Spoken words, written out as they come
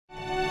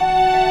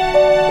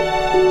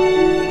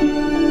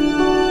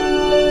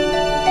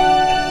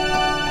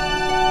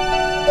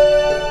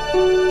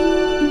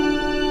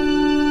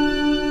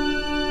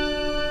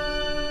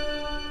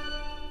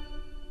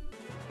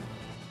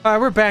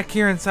we're back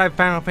here inside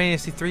Final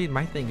Fantasy 3.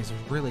 My thing is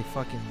really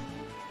fucking...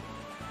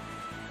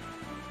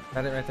 Is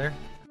that it right there?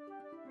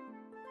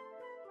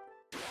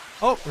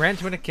 Oh, ran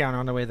to an encounter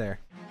on the way there.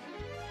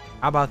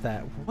 How about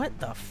that? What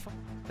the fuck?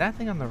 That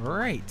thing on the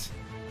right.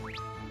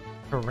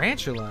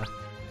 Tarantula.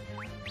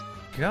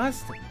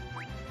 Disgusting.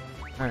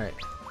 Alright.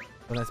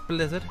 Well, that's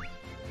Blizzard.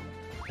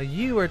 So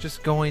you are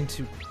just going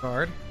to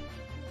guard.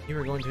 You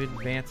are going to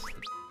advance.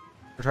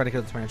 Or try to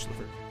kill the tarantula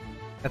first.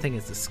 That thing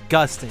is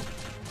disgusting.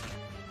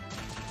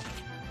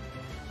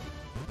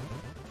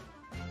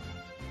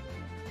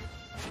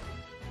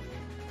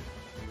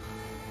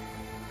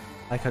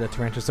 I like how the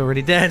tarantula's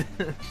already dead.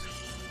 I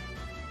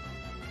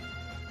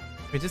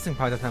mean, this thing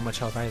probably doesn't have much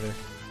health either.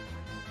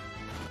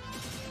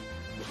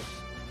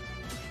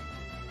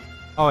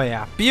 Oh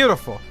yeah,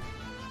 beautiful.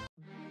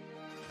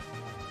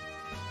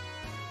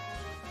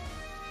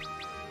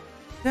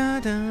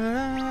 Da,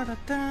 da, da,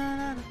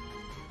 da,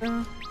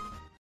 da.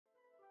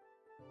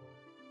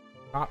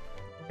 Pop.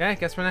 Okay, I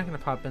guess we're not gonna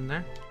pop in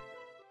there.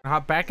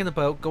 Hop back in the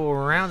boat, go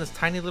around this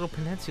tiny little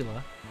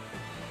peninsula.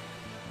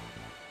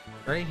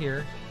 Right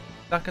here.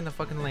 Stuck in the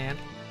fucking land.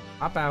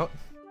 Hop out.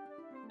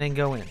 Then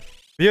go in.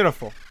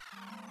 Beautiful.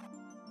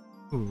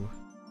 Ooh.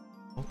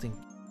 Bolting.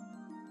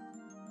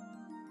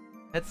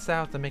 Head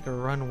south and make a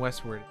run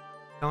westward.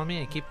 Telling me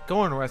and keep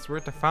going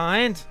westward to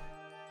find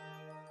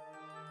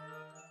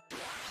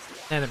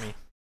enemy.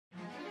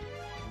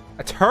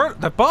 A turtle,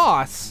 the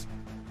boss.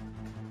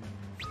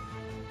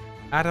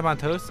 Adam on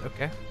toast.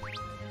 Okay.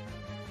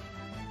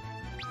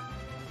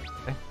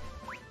 Okay.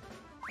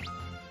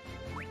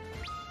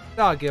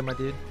 I'll give my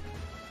dude.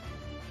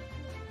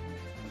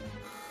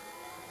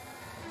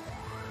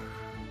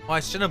 Oh, I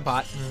should have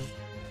bought.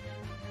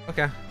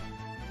 Okay.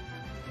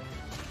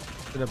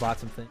 Should have bought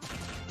something.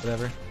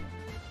 Whatever.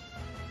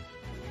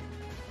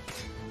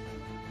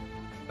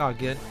 It's all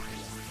good.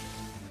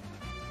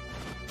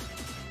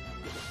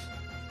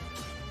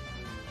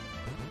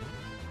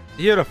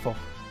 Beautiful.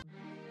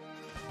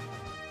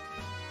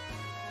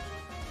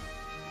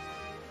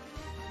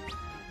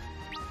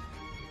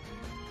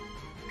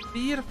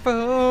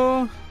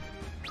 Beautiful.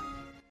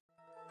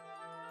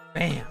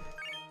 Bam.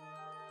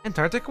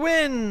 Antarctic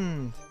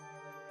wind.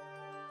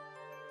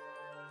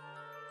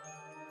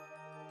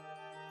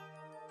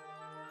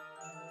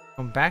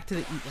 Going back to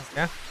the east.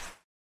 Yeah.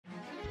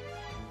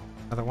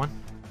 Another one.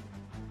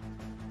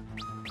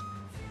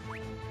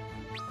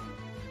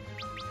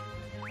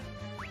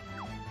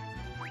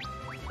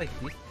 Like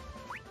these.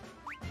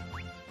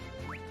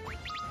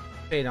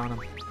 Fade on them.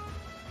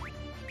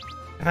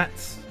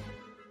 That's.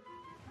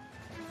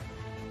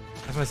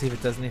 I just want to see if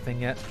it does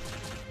anything yet.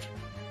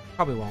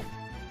 Probably won't.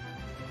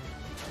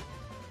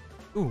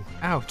 Ooh,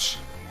 ouch.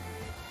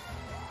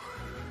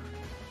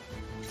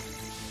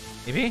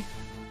 Maybe?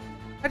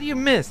 How do you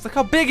miss? Look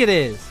how big it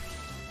is!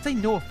 Say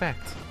no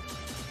effect.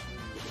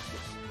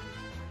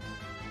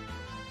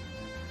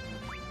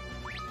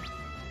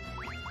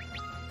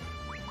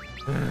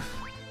 Ugh.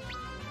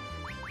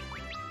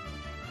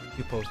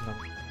 You posting them.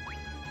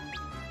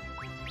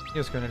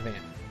 Here's going to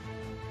advance.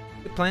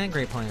 Good plan,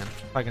 great plan.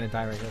 Probably gonna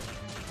die right here.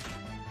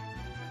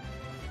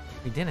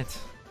 We didn't.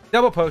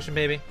 Double potion,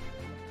 baby.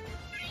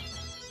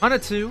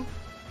 102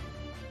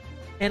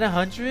 and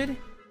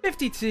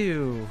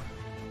 152.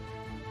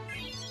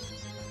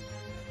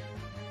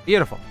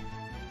 Beautiful.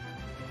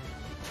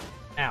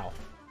 Ow.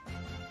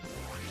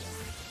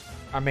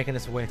 I'm making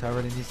this way to where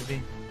it needs to be.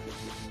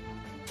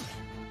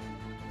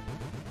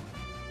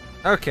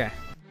 Okay.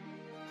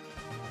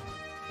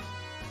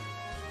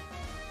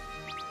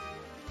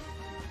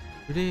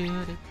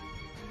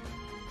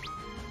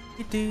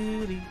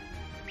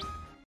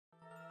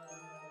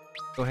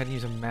 Go ahead and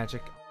use a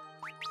magic.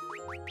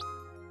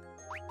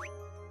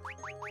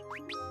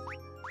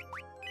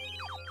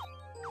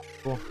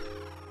 Cool.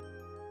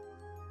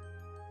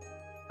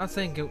 I'm not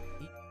saying go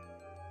eat.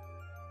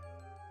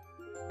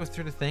 Go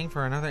through the thing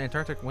for another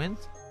Antarctic wind?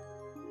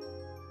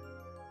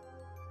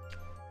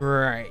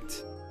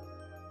 Right.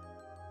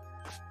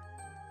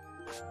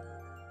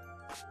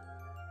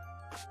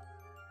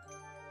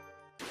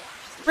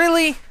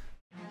 Really?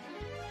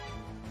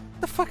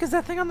 The fuck is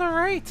that thing on the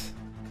right?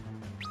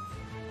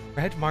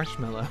 Red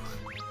marshmallow.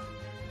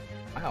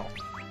 Wow.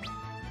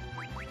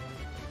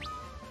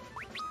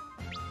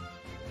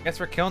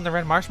 Guess we're killing the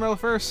red marshmallow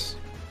first.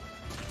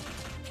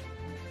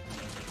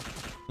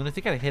 I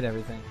think I hit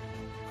everything.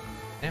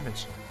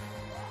 Damage.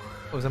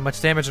 It wasn't much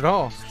damage at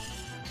all.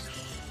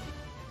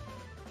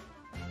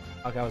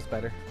 Oh, that was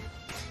better.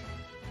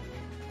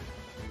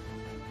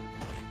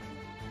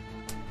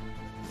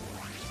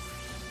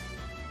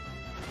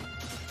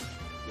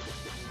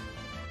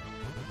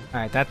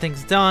 Alright, that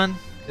thing's done.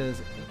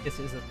 Because this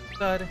is a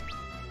stud.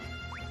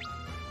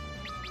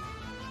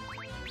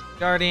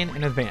 Guardian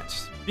and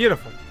advance.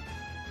 Beautiful.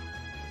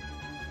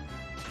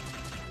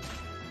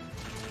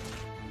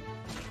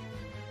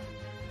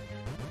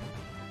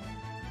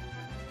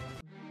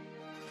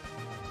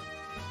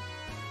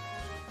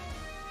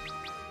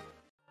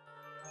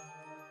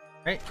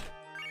 Right,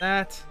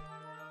 that.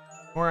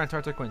 More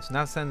Antarctic winds. So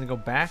now it's time to go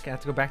back. I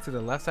have to go back to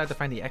the left side to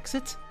find the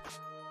exit?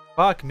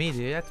 Fuck me,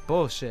 dude. That's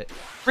bullshit.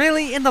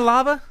 Really? In the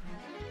lava?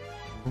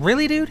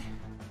 Really, dude?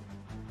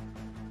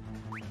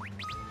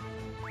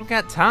 Don't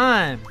got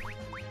time.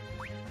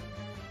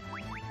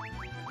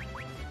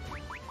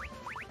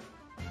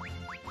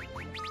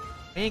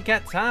 We ain't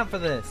got time for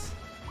this.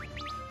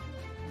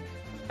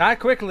 Die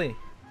quickly.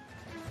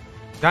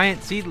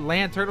 Giant sea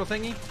land turtle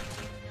thingy.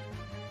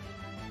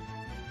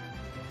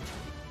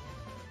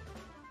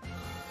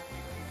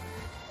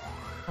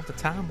 Off the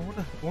time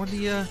or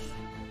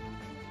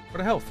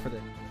the health for the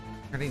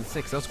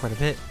 186. That was quite a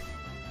bit.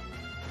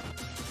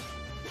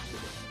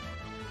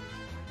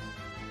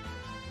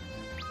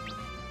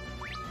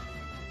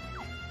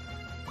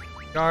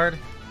 Guard.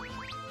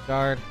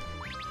 Guard.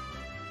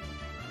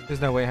 There's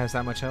no way it has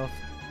that much health.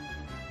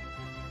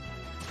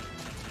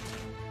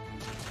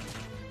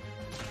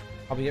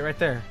 I'll be it right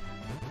there.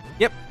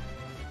 Yep.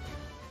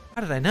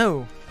 How did I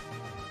know?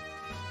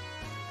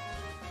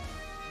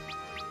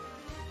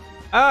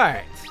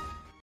 Alright.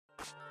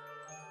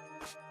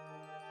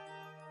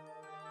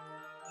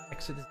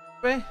 Exit this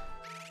way?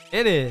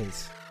 It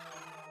is.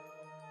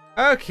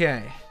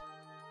 Okay.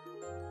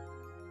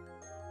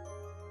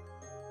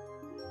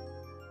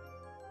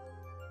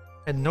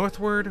 And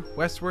northward,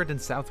 westward, and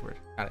southward.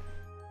 Got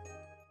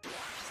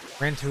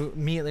it.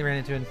 Immediately ran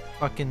into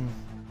fucking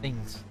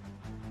things.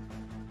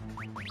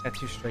 Got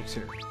 2 strikes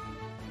here.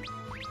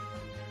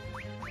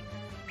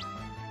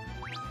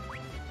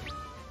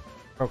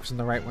 Focus on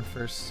the right one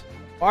first.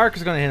 Arc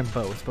is gonna hit them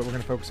both, but we're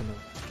gonna focus on the.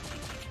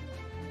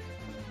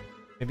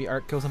 Maybe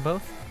Arc kills them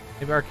both.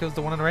 Maybe Arc kills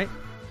the one on the right.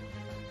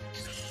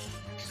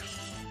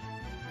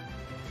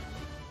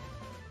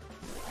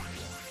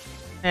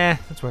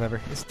 That's whatever.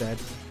 It's dead.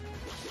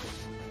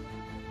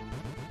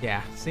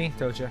 Yeah, see?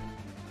 Told ya.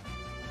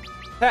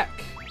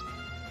 Attack!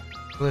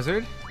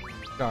 Blizzard.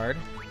 Guard.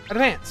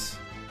 Advance!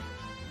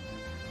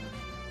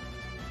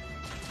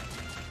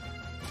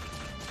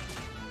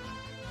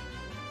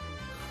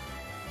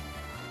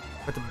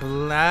 But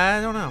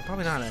I don't know.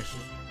 Probably not,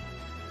 actually.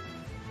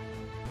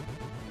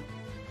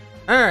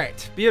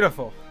 Alright,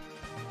 beautiful.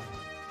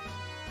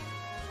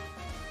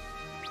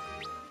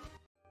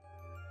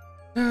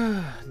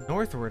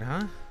 Northward,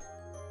 huh?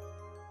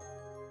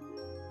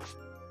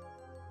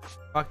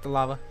 Fuck the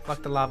lava,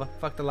 fuck the lava,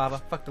 fuck the lava,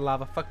 fuck the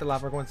lava, fuck the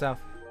lava. We're going south.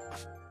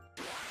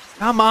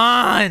 Come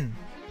on!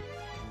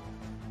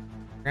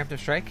 Preemptive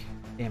strike?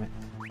 Damn it.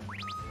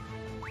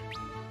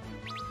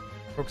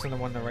 Focus on the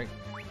one on the right.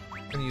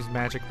 I'm gonna use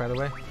magic, by the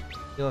way.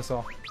 Heal us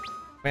all.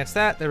 Advance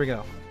that. There we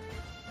go.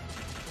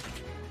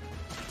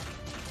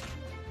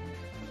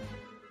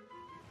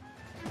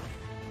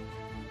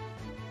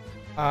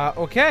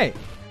 Okay.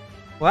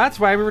 Well, that's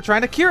why we were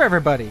trying to cure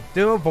everybody.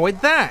 To avoid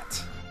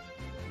that.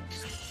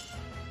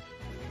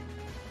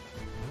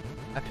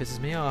 That pisses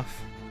me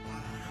off.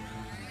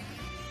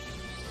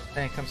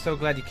 Thanks. I'm so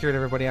glad you cured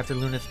everybody after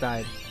Lunith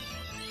died.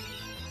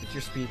 Get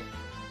your speed.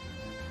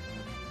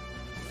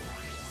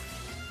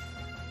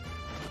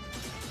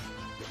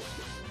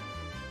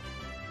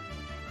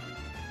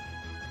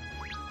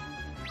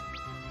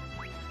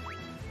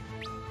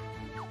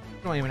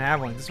 I don't even have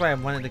one. This is why I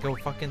wanted to go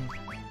fucking...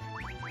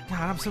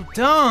 God, I'm so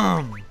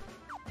dumb!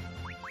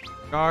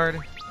 Guard.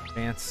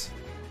 Advance.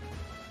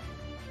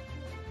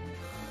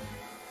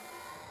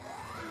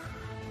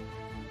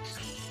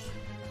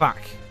 Fuck.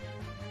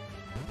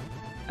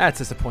 That's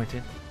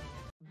disappointing.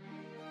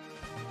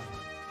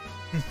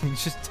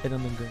 He's just dead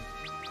on the ground.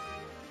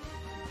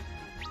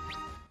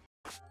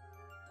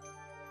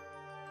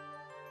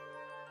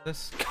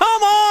 This.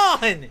 Come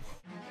on!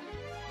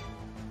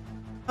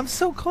 I'm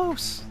so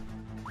close.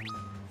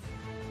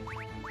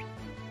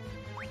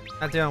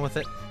 Not dealing with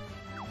it.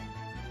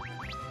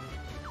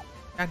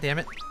 God damn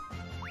it.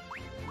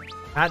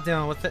 Not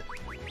dealing with it.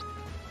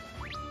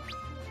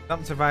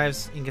 Something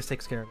survives, Ingus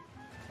takes care of it.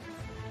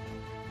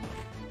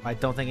 I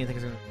don't think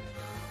anything's gonna...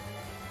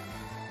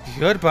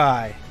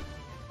 Goodbye!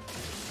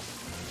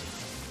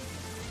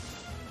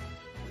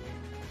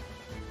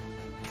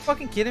 You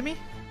fucking kidding me?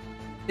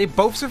 They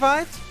both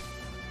survived?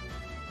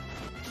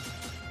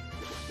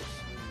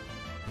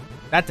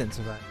 That didn't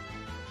survive.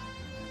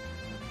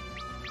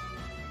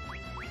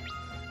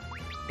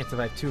 Can't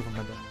survive 2 of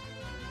them,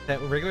 that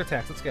regular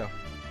attacks, let's go.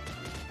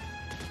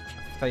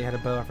 I thought you had a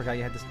bow, I forgot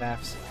you had the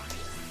staffs.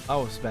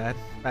 Oh, it's bad.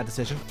 Bad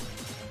decision.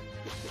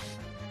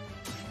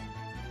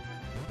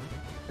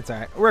 It's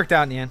alright. It worked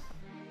out in the end.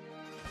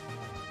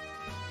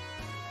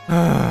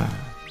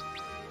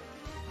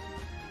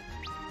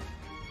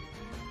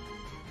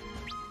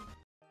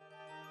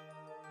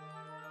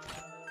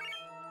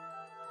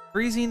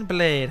 Freezing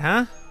blade,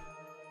 huh?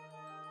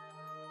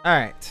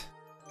 Alright.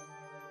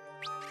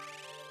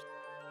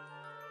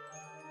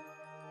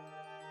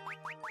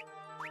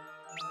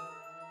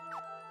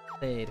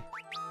 Blade.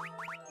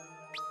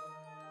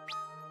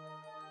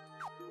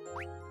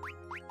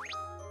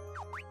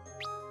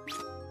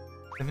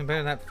 Nothing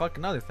better than that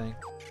fucking other thing.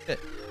 Shit.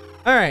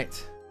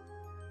 Alright.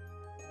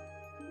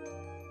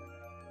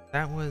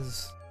 That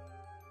was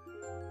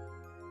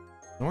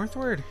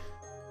Northward?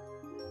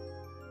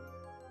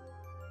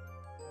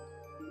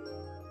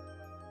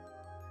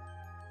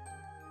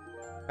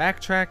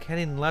 Backtrack,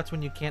 heading left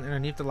when you can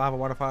underneath the lava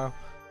waterfall.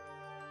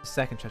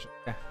 Second treasure.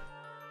 Yeah.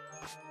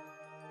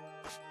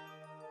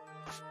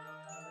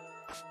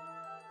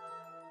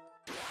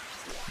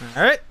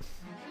 Alright.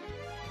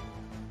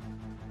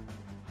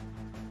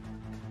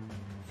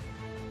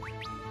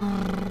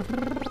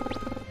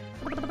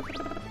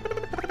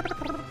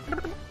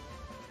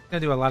 It's gonna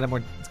do a lot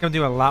more. It's gonna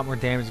do a lot more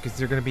damage because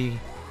they're gonna be.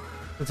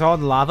 It's all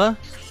in lava.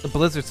 The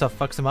blizzard stuff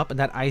fucks them up, and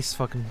that ice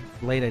fucking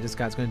blade I just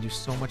got is gonna do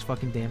so much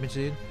fucking damage,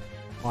 dude.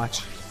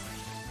 Watch.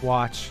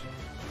 Watch.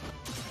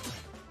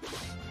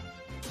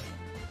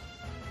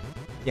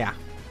 Yeah.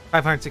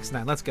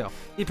 569. Let's go.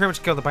 He pretty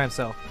much killed it by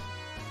himself.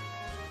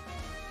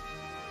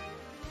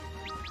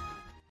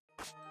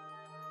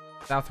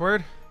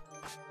 Southward.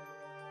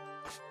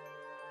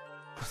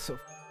 So,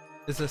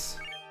 is this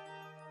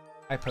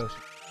high potion?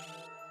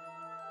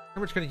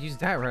 Pretty much gonna use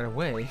that right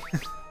away.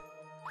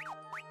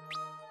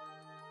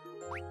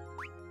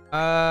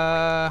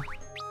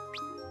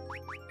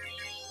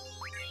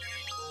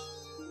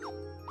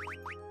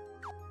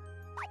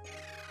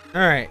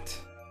 Alright.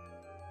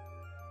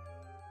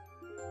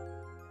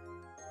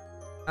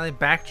 Now they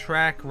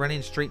backtrack,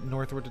 running straight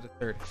northward to the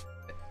third.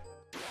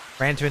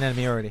 Ran to an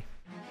enemy already.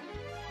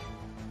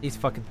 These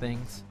fucking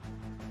things.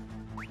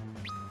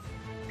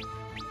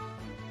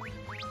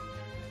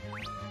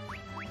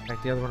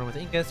 Back the other one with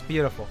Ingus.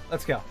 Beautiful.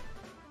 Let's go.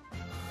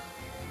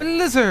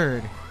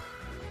 Blizzard!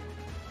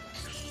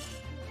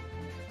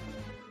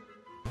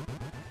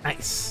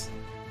 Nice.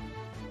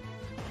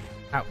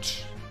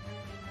 Ouch.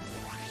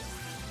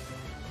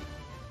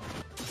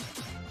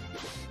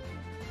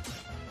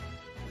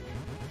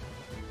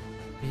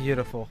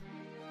 Beautiful.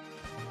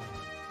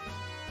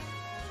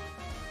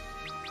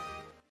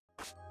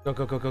 Go,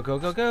 go, go, go, go,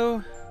 go,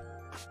 go.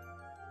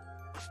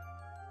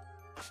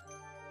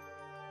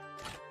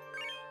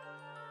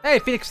 Hey,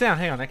 Phoenix down.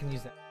 Hang on, I can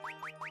use that.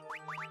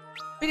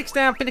 Phoenix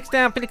down, Phoenix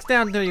down, Phoenix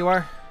down. There you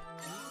are.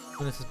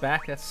 When this is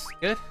back, that's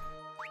good.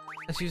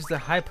 Let's use the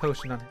high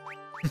potion on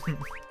him.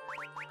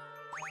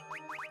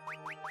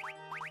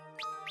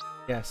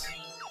 Yes.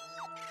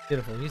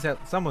 Beautiful. Use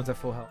that. Someone's at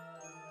full health.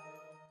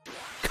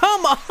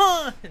 Come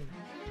on!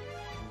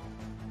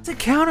 The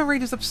counter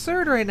rate is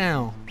absurd right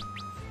now.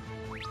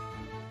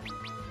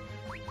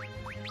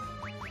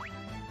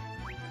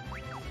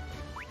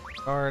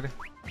 Guard.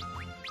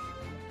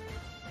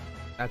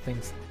 That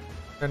thing's...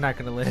 They're not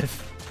gonna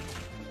live.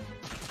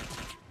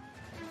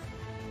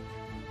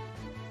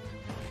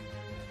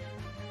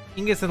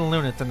 Ingus and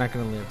Lunat, they're not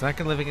gonna live. They're not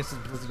gonna live against this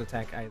blizzard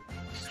attack either.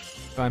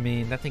 So I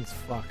mean, that thing's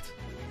fucked.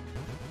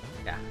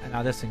 Yeah, and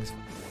now this thing's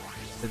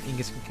fucked. That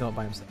Ingus can kill it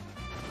by himself.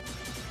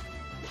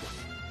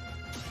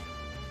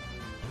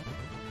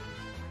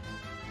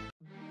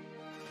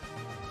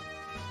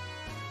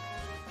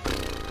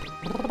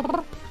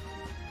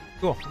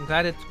 Cool. I'm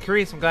glad it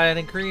increased. I'm glad it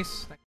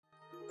increased.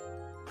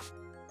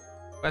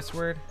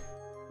 Westward.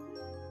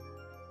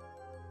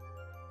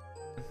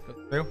 Go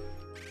through.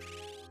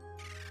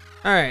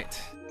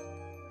 Alright.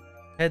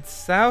 Head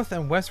south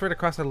and westward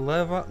across a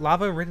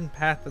lava-ridden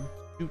path and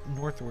shoot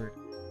northward.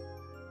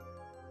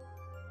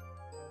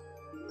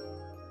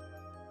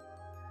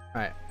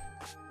 Alright.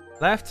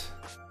 Left.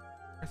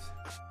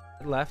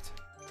 Left.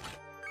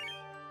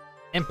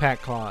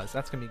 Impact claws.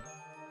 That's gonna be...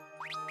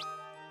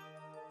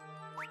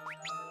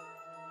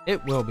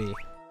 It will be.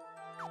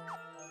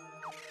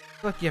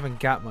 Look, you haven't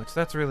got much.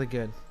 That's really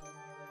good.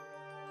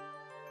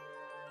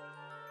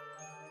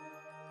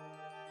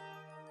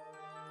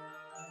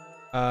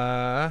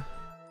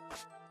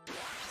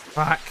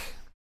 Fuck.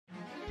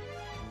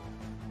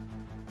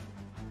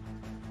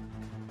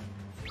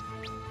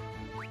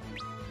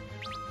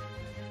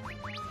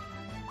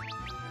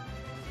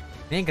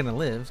 He ain't gonna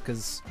live,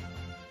 because...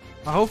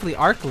 hopefully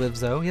Ark lives,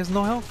 though. He has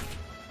no health.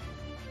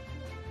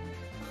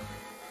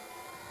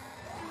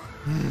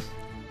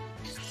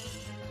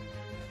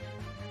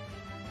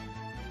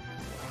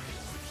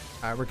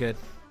 Alright, we're good.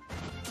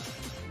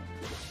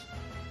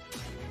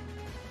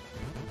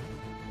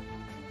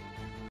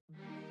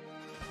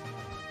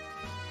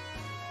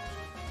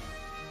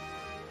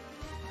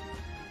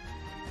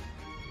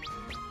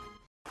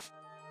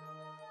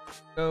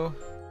 Go.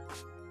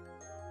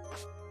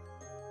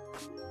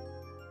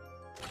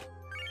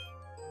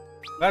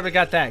 Glad we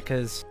got that,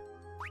 cause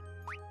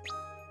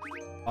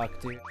fuck,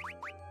 dude.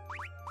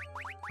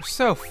 We're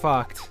so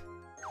fucked.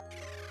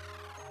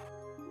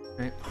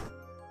 Right.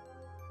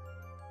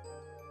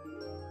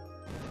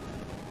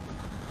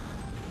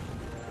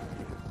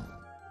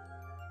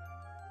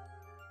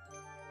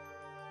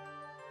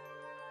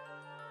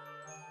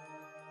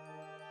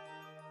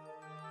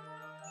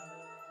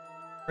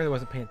 Really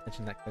wasn't paying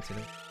attention to that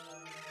cutscene.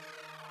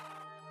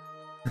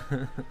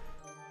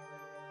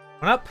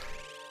 One up.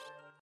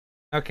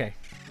 Okay.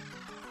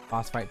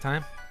 Boss fight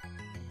time.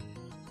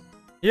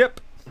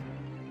 Yep.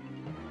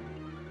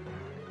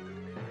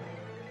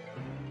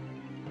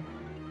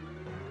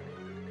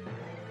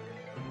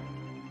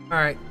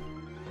 Alright.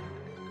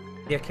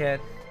 Dickhead.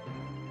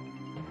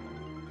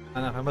 I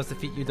don't know if I must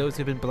defeat you, those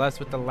who've been blessed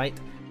with the light,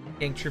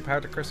 gain true power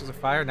to crystals of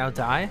fire, now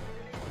die?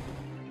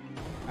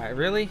 Alright,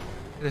 really?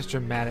 This is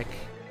dramatic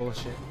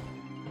bullshit.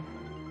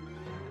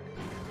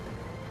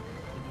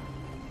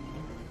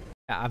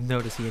 Yeah, I've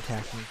noticed he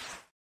attacked me.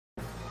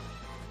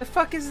 The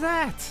fuck is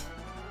that?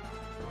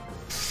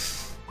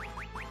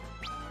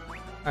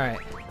 Alright.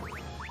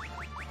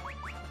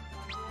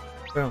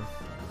 Boom.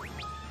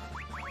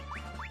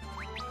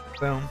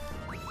 Boom.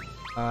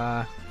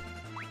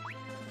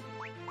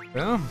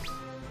 Boom.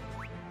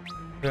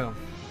 Boom.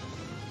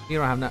 We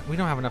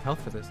don't have enough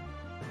health for this.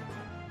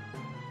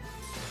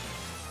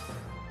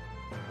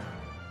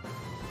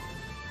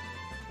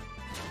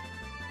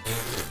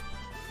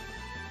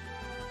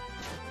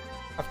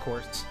 Of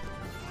course.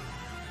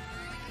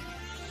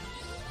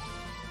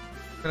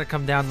 I'm gonna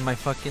come down to my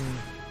fucking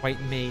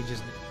white mage.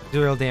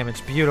 0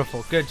 damage.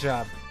 Beautiful. Good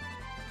job.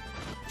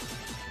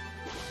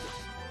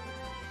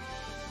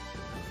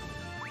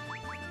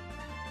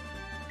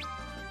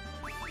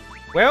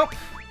 Welp.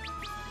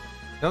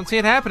 Don't see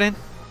it happening.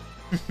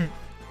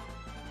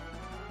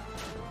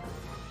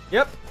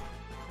 Yep.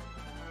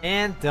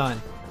 And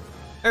done.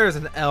 There's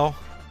an L.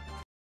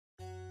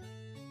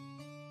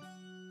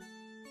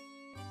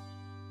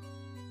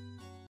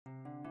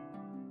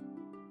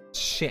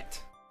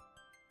 Shit.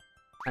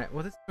 Alright,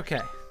 well, that's okay.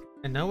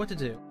 I know what to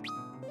do.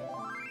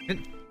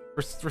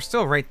 We're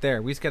still right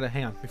there. We just gotta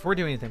hang on. Before we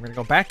do anything, we're gonna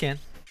go back in.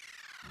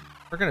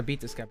 We're gonna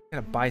beat this guy. We're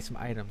gonna buy some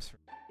items.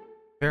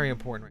 Very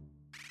important right now.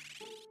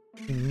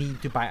 We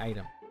need to buy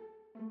items.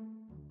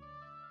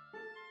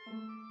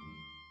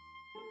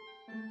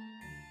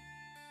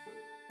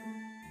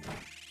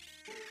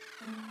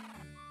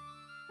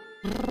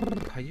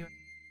 How you?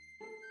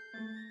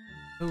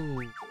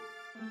 Ooh.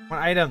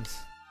 Want items.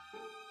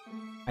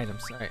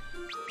 Items, alright.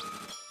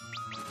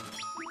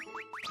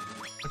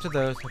 Bunch of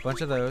those, a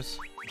bunch of those.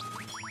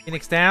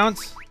 Phoenix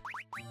Downs?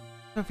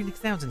 No Phoenix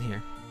Downs in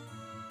here.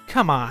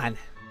 Come on.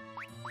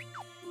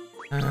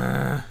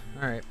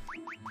 Alright.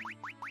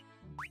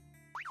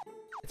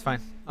 It's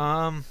fine.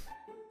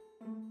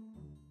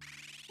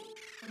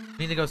 We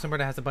need to go somewhere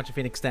that has a bunch of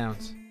Phoenix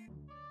Downs.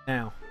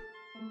 Now.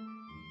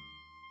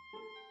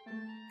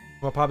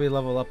 We'll probably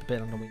level up a bit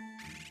on the week.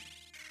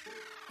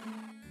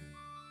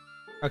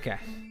 Okay.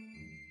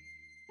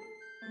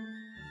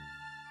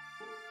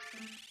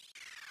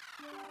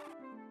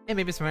 And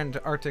maybe some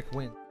Arctic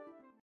wind.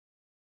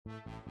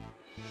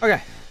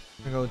 Okay.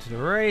 I'm gonna go to the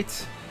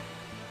right.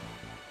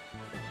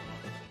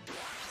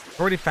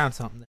 Already found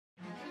something.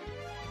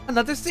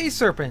 Another sea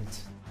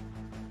serpent!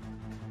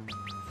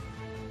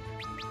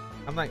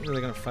 I'm not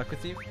really gonna fuck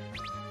with you.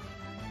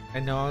 I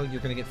know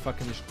you're gonna get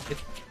fucking destroyed.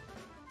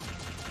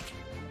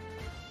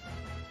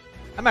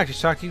 I'm actually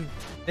shocked you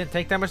didn't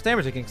take that much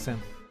damage against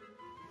him.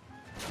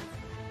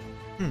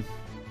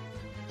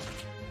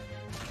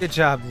 Good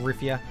job,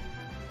 Riffia.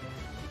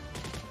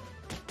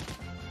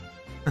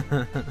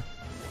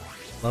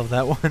 Love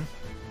that one.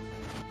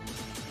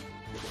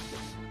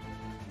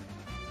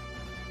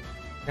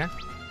 Okay.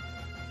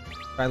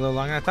 Try a little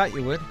longer than I thought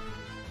you would.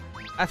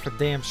 That's for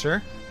damn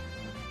sure.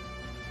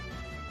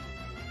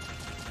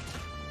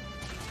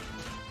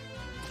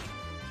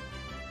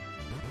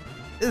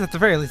 At the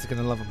very least, it's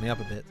gonna level me up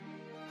a bit.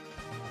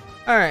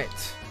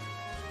 Alright.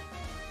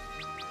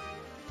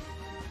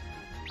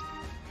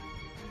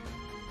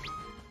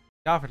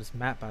 They offered this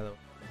map, by the way.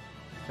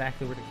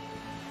 Exactly where to go.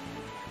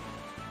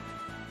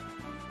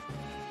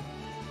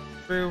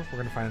 Through. We're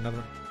gonna find another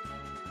one.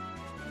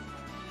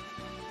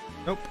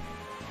 Nope.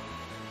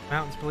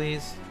 Mountains,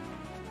 please.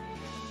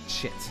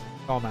 Shit.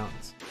 All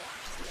mountains.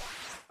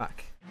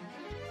 Fuck.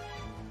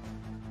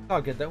 It's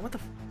all good though. What the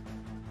f—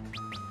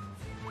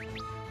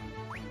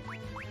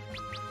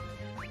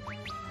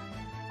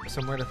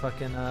 somewhere to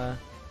fucking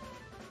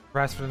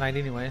rest for the night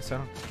anyway, so I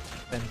don't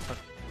spend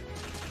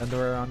fucking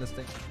underwear on this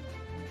thing.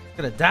 It's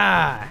gonna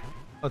die!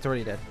 Oh, it's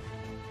already dead.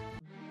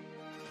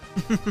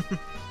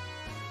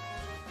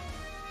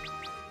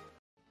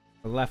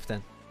 Left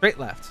then. Straight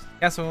left.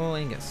 Castle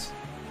Angus.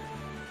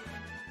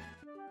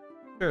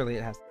 Surely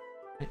it has to.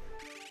 Right?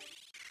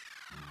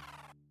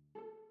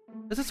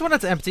 Is this one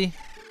that's empty?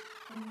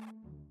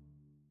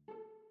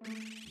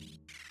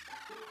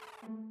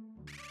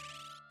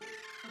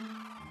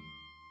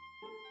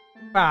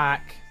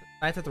 Fuck.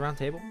 Knights at the round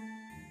table?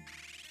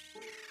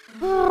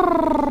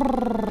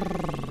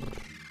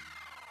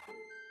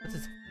 This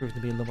is proving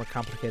to be a little more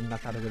complicated than I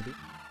thought it would be.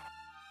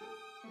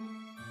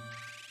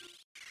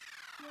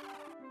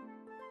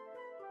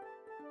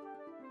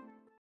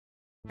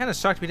 Kinda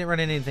shocked we didn't run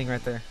into anything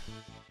right there.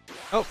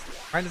 Oh,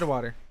 right into the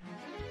water.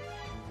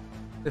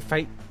 The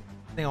fight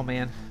thing, oh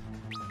man.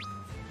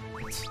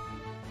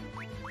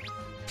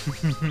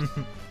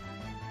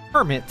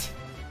 Hermit.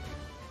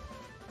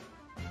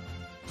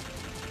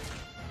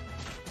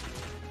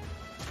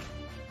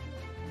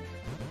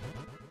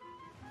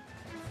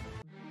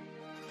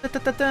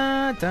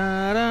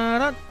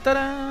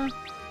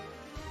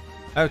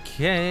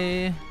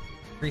 Okay.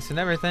 Grease and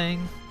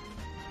everything.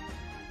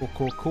 Cool,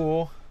 cool,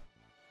 cool.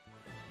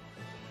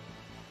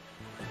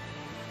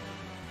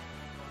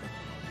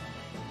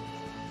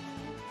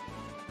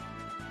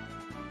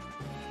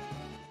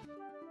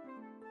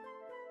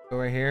 Go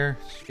right here.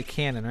 Should be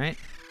cannon, right?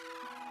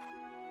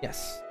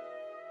 Yes.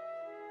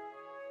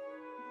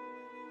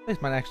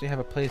 Place might actually have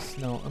a place.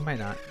 No, it might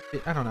not.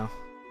 I don't know.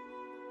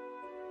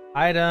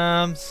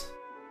 Items.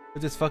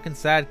 With this fucking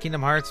sad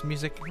Kingdom Hearts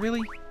music.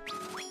 Really?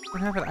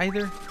 Don't have it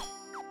either.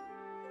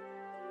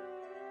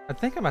 I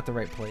think I'm at the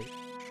right place.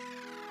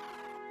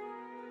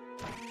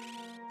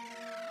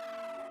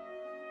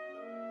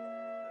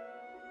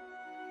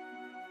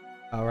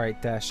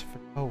 Alright, dash.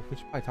 Oh, we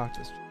should probably talk to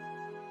this.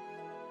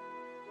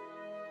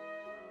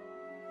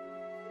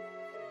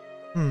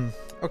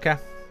 Okay. I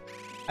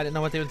didn't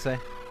know what they would say.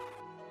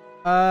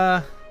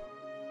 Back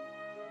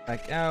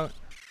out.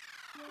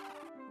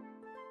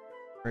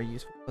 Very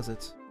useful was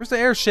it? Where's the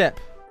airship?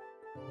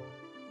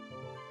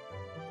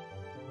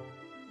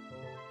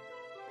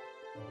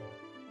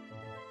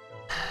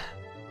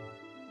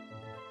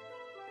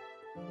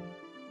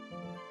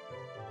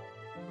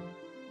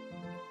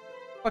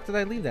 Fuck did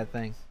I leave that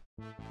thing?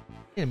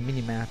 Need a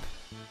mini map.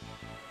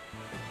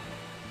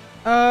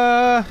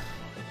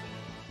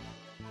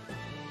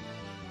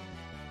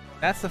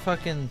 That's the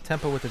fucking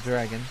temple with the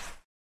dragon.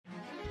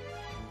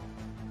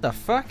 What the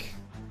fuck? What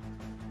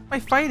am I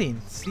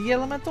fighting? Sea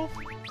elemental?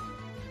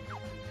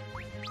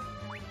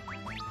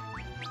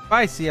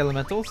 Bye, sea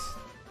elementals.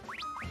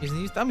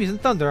 I'm using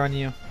thunder on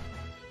you.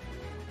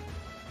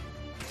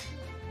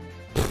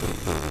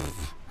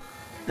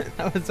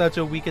 That was such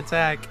a weak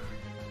attack.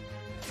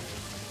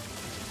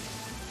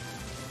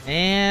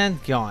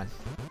 And gone.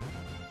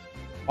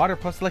 Water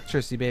plus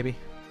electricity, baby.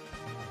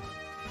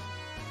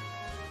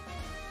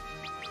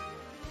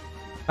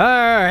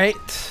 Alright.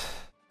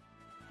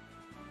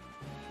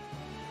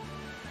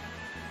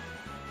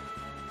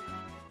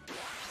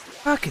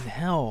 Fucking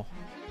hell.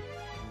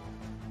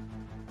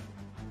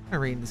 My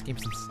rating this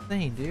game's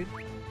insane, dude.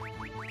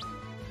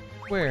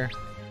 Where?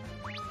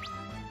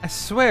 I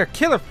swear,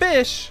 killer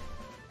fish!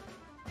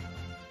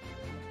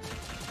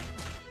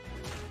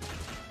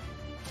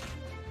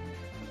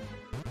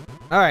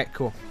 Alright,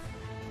 cool.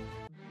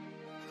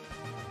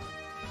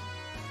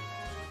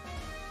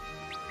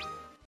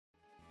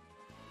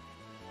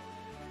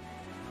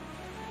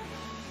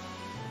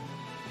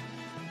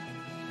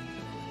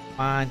 Come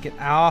on, get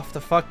off the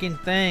fucking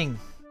thing.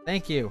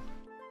 Thank you.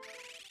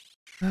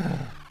 Alright,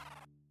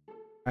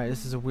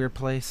 this is a weird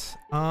place.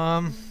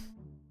 I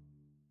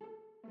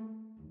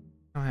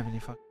don't have any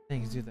fucking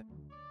things, do they?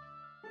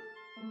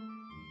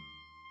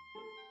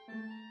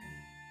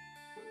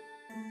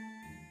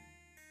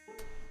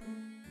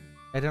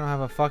 They don't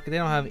have a they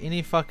don't have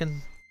any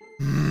fucking...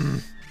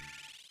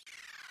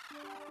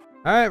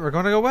 Alright, we're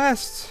gonna go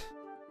west.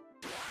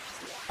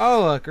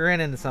 Oh look, we're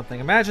into something.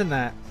 Imagine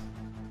that.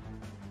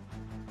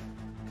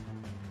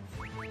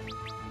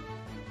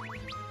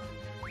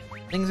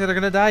 Things that are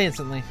gonna die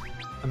instantly.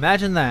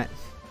 Imagine that.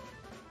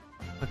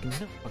 Fucking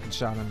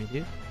shot on me,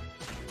 dude.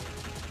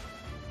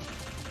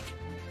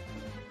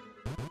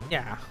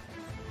 Yeah.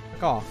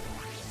 Fuck off.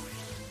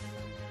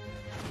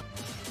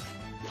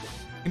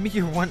 Give me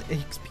your 1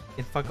 XP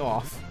and fuck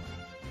off.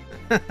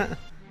 In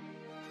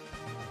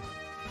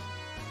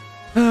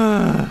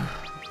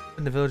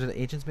the village of the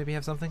agents maybe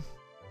have something?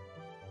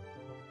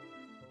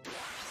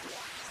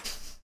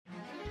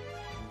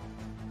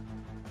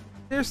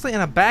 Seriously,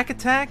 and a back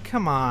attack?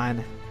 Come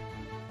on.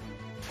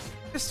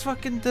 Just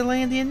fucking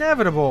delaying the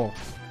inevitable.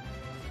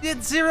 You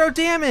did 0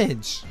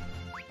 damage.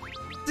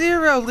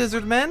 0,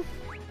 lizard men.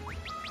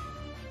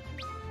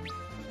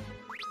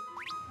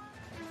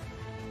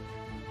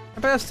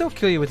 But I'll still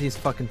kill you with these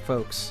fucking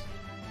folks.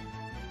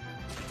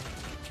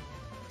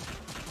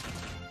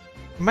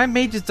 My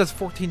mage just does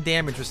 14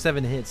 damage with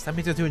 7 hits. That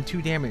means they're doing 2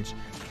 damage.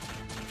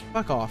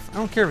 Fuck off. I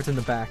don't care if it's in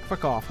the back.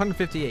 Fuck off.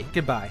 158.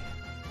 Goodbye.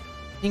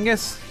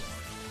 Ingus.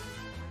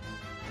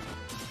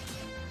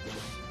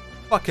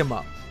 Fuck him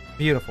up.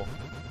 Beautiful.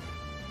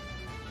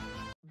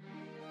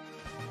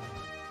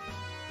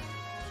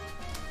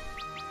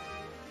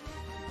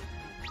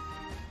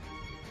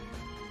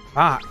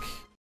 Fuck.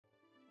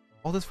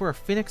 All this for a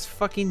phoenix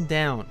fucking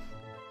down.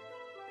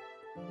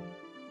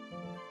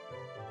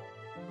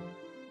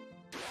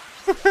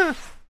 I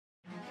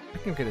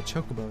can get a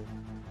chocobo,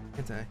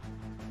 can't I?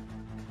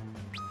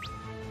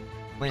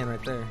 Land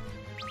right there.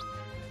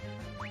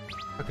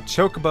 Fucking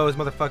chocobos,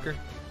 motherfucker.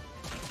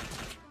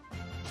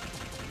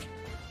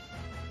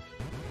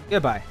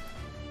 Goodbye.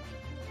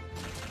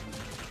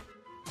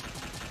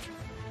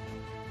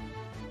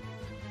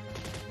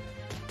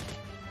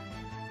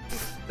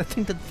 That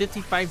thing did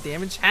 55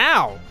 damage?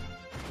 How?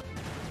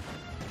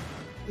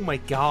 Oh my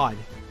god.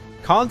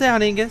 Calm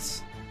down,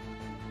 Ingus.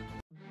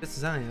 Just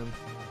as I am.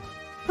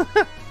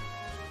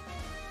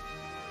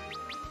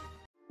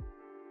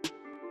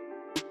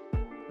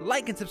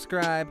 Like and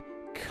subscribe,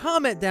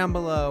 comment down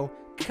below,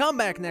 come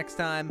back next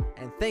time,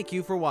 and thank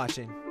you for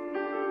watching.